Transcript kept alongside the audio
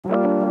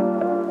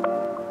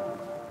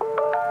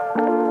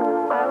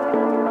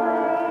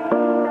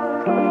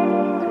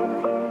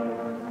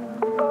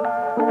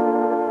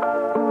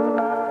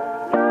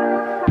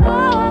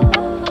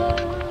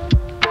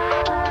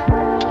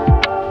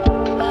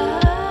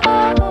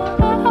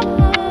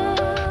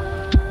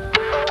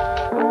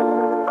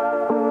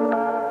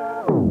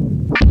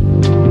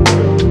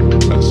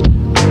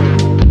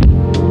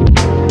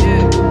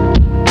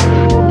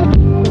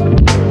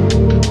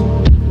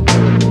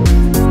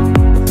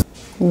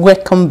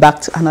welcome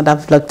back to another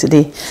vlog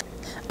today.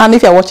 And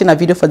if you're watching a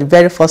video for the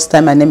very first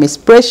time, my name is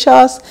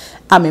Precious.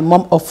 I'm a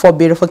mom of 4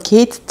 beautiful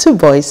kids, 2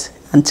 boys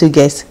and 2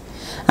 girls.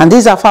 And this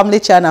is our family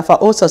channel. For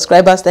all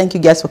subscribers, thank you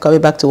guys for coming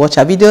back to watch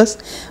our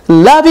videos.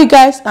 Love you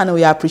guys and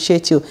we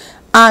appreciate you.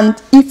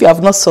 And if you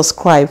have not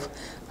subscribed,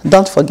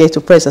 don't forget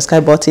to press the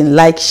subscribe button,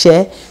 like,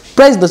 share,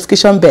 press the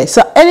notification bell,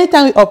 so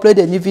anytime we upload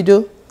a new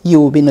video you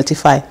will be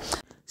notified.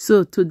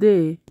 So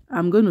today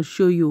I'm going to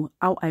show you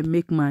how I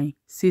make my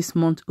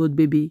 6-month-old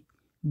baby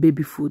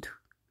food.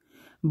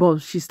 But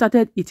she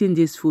started eating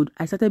this food.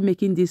 I started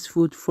making this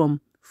food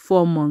from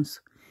 4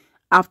 months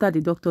after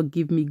the doctor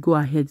gave me go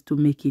ahead to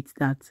make it,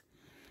 that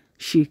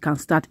she can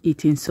start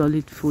eating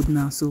solid food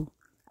now. So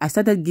I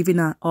started giving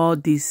her all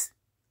this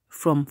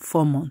from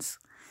 4 months.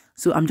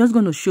 So I'm just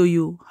going to show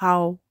you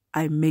how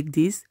I make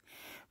this.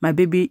 My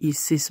baby is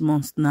 6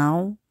 months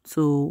now,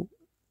 so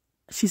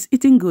she's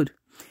eating good.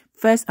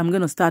 First, I'm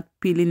going to start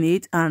peeling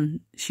it, and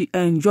she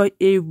enjoy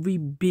every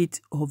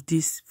bit of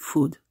this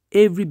food,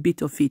 every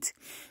bit of it.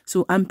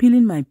 So I'm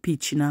peeling my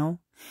peach now.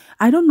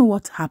 I don't know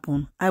what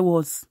happened. I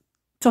was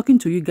talking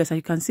to you guys. As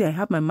you can see, I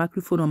have my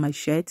microphone on my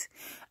shirt.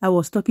 I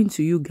was talking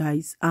to you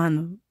guys,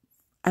 and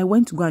I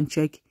went to go and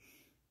check.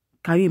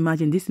 Can you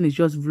imagine? This thing is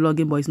just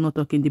vlogging, but it's not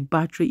talking. The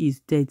battery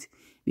is dead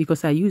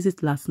because I used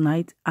it last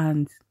night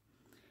and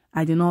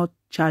I did not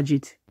charge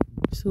it.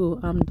 So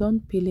I'm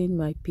done peeling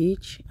my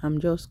peach. I'm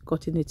just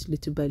cutting it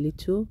little by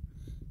little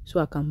so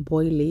I can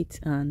boil it,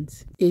 and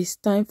it's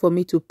time for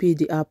me to peel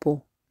the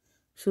apple.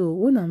 So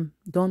when I'm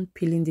done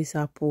peeling this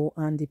apple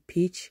and the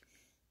peach,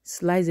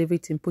 slice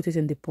everything, put it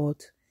in the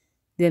pot,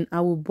 then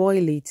I will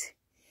boil it.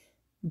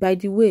 By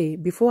the way,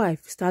 before I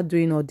start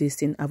doing all this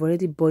thing, I've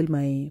already boiled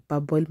my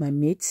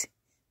meat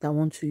that I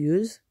want to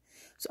use.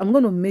 So I'm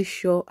going to make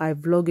sure I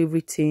vlog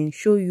everything,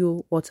 show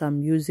you what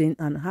I'm using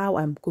and how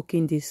I'm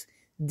cooking this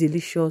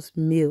delicious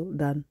meal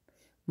that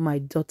my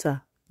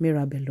daughter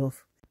Mirabel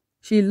loves.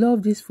 She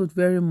loves this food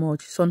very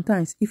much.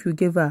 Sometimes if you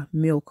give her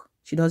milk,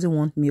 she doesn't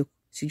want milk.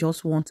 She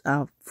just wants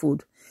our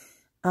food.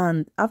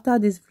 And after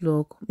this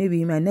vlog,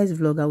 maybe in my next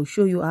vlog, I will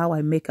show you how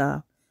I make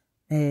a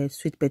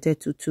sweet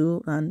potato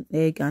too, and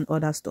egg and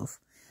other stuff.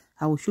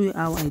 I will show you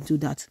how I do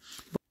that.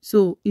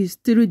 So it's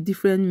 3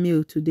 different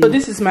meals today. So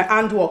this is my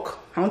handwork.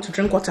 I want to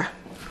drink water.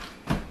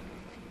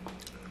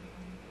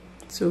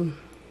 So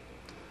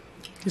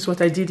this is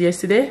what I did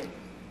yesterday.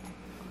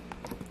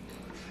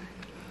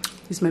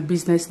 This is my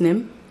business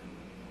name.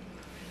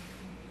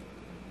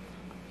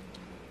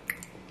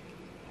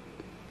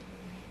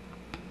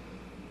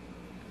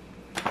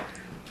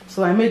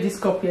 So I made this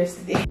cup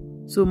yesterday.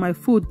 So my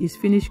food is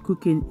finished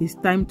cooking. It's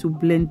time to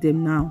blend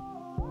them now.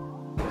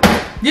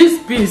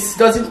 This beans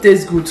doesn't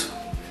taste good.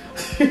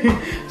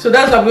 So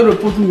that's why I'm going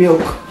to put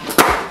milk.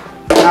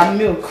 And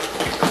milk.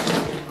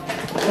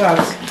 So that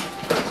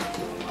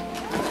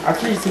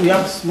at least we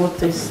have small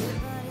taste.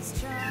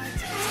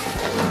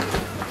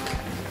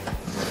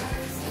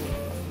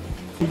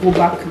 Go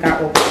back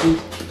that up to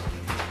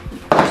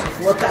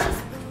water.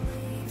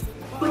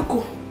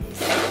 Look.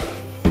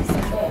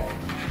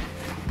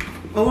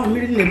 Oh, I'm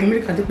really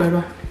milk at the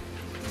bar.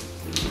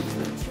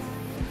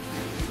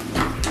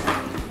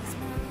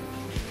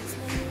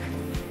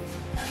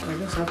 I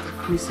just have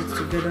to mix it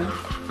together.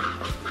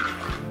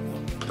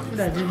 If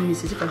I didn't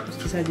mix it, if I put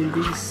it inside the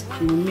beans,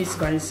 it will mix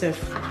by itself.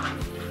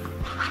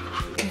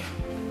 Okay.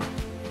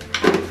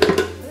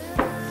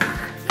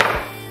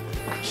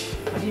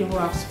 I didn't even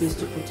have space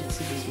to put it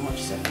this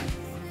much, so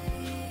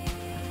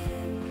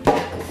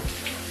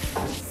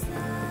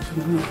I'm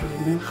going to put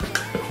the milk.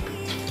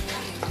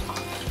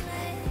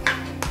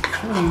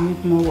 I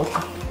need more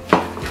water.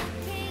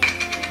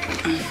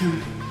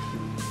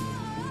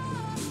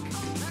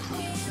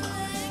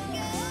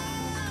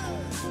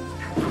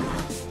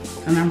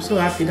 And I'm so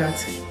happy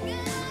that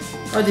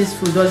all this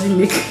food doesn't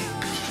make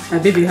my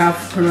baby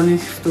have running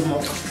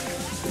stomach.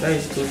 That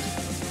is good.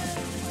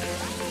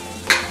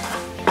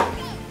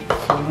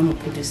 So I'm going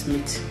to put this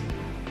meat.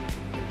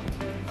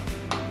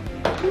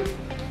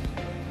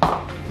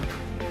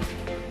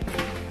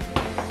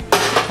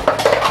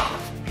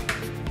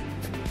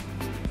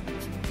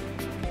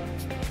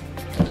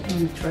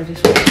 Let me try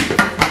this one. I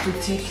have to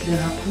take the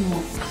apple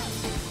more.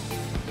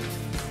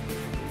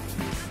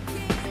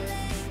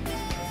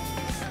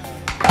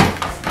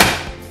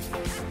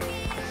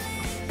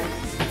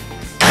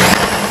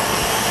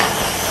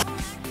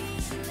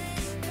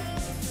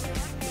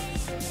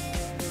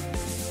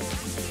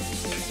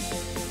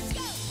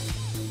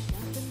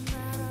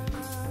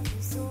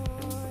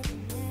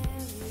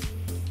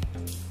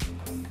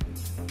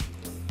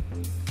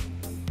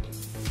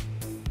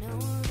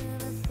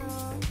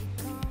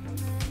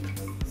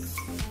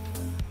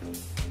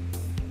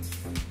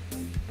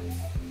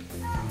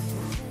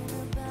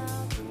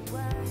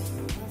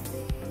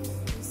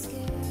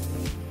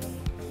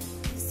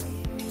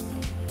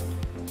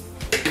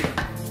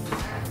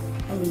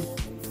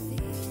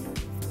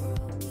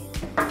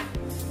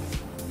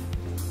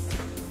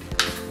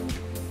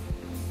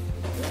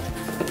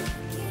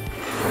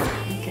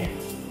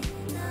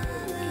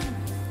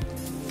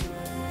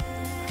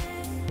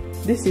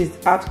 this is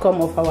outcome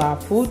of our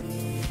food.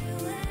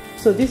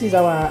 So this is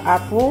our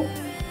apple.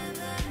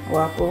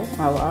 Our apple,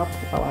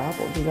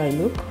 this is how it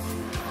look.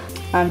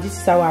 And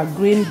this is our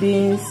green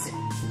beans,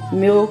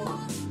 milk,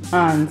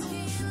 and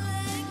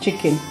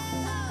chicken.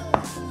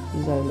 This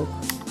is how it look.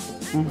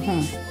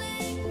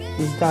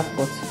 It's dark,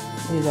 but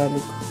this is how it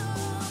look.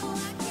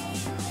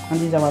 And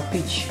this is our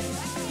peach.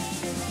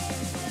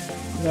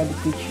 This is how the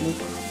peach look.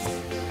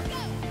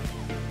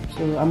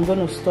 So I'm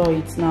gonna store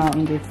it now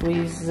in the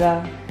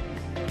freezer.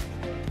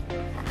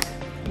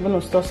 I'm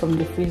gonna store some in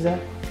the freezer.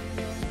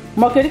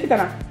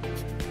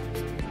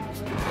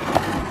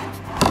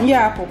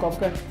 Yeah, apple cup.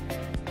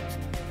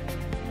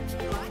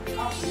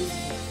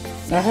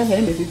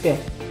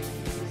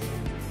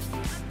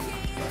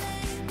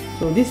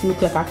 So this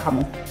looks like a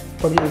camel,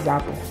 but this is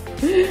apple.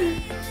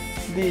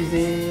 This is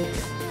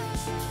it.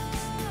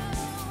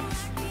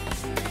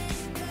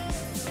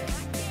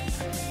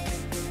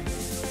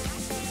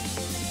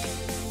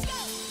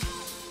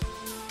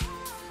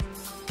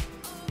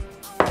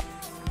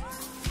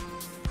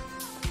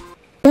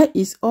 Where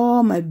is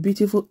all my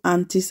beautiful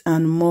aunties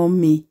and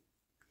mommy?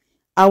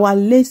 Our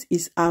lace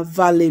is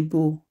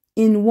available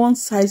in one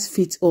size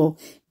fits all.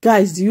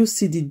 Guys, do you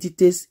see the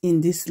details in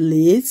this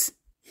lace?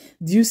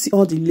 Do you see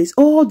all the lace?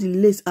 All the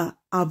lace are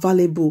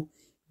available.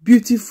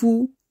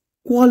 Beautiful,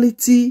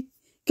 quality.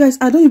 Guys,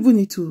 I don't even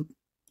need to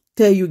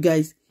tell you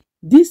guys.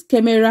 This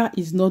camera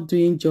is not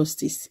doing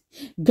justice.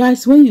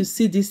 Guys, when you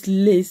see this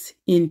lace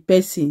in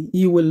person,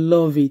 you will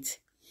love it.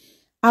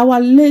 Our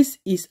lace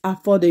is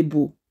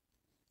affordable.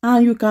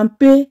 And you can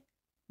pay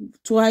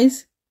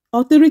twice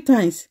or 3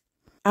 times.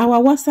 Our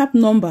WhatsApp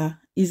number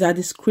is at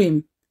the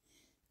screen.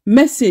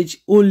 Message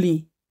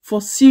only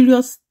for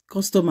serious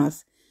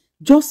customers.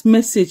 Just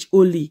message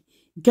only.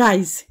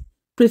 Guys,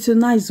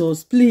 patronize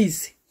us,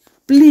 please.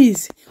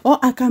 Please. Or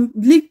I can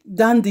link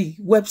down the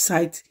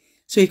website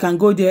so you can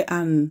go there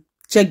and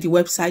check the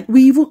website.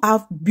 We even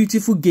have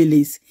beautiful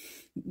geles.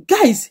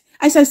 Guys,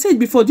 as I said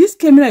before, this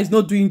camera is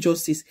not doing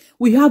justice.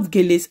 We have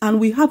geles and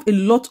we have a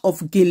lot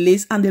of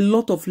geles and a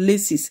lot of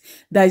laces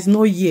that is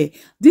not here.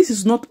 This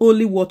is not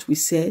only what we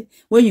said.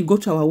 When you go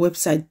to our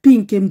website,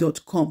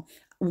 pinkcame.com,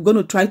 we're going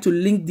to try to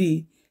link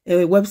the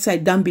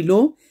website down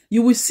below.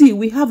 You will see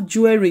we have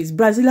jewelries,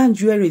 Brazilian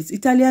jewelries,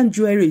 Italian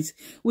jewelries.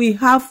 We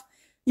have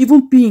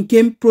even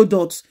P&K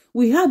products.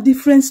 We have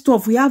different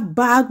stuff. We have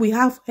bag, we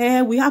have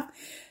hair, we have...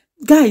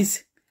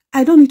 Guys,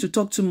 I don't need to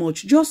talk too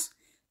much. Just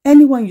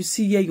anyone you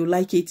see here, you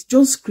like it,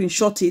 just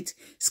screenshot it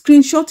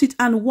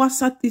and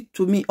WhatsApp it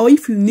to me. Or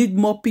if you need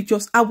more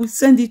pictures, I will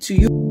send it to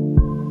you.